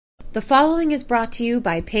The following is brought to you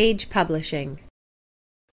by Page Publishing.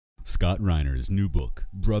 Scott Reiners' new book,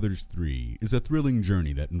 Brothers3, is a thrilling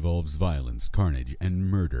journey that involves violence, carnage, and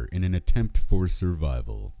murder in an attempt for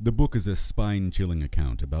survival. The book is a spine-chilling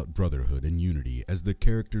account about brotherhood and unity as the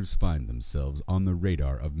characters find themselves on the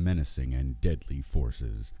radar of menacing and deadly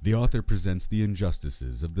forces. The author presents the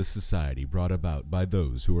injustices of the society brought about by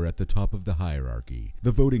those who are at the top of the hierarchy.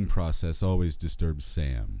 The voting process always disturbs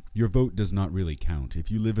Sam. Your vote does not really count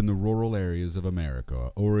if you live in the rural areas of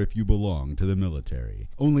America or if you belong to the military.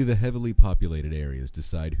 Only the heavily populated areas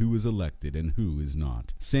decide who is elected and who is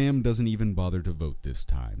not. Sam doesn't even bother to vote this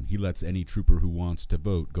time. He lets any trooper who wants to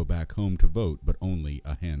vote go back home to vote, but only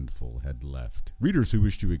a handful had left. Readers who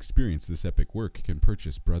wish to experience this epic work can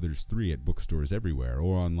purchase Brothers 3 at bookstores everywhere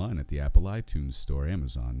or online at the Apple iTunes Store,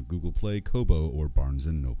 Amazon, Google Play, Kobo, or Barnes &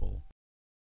 Noble.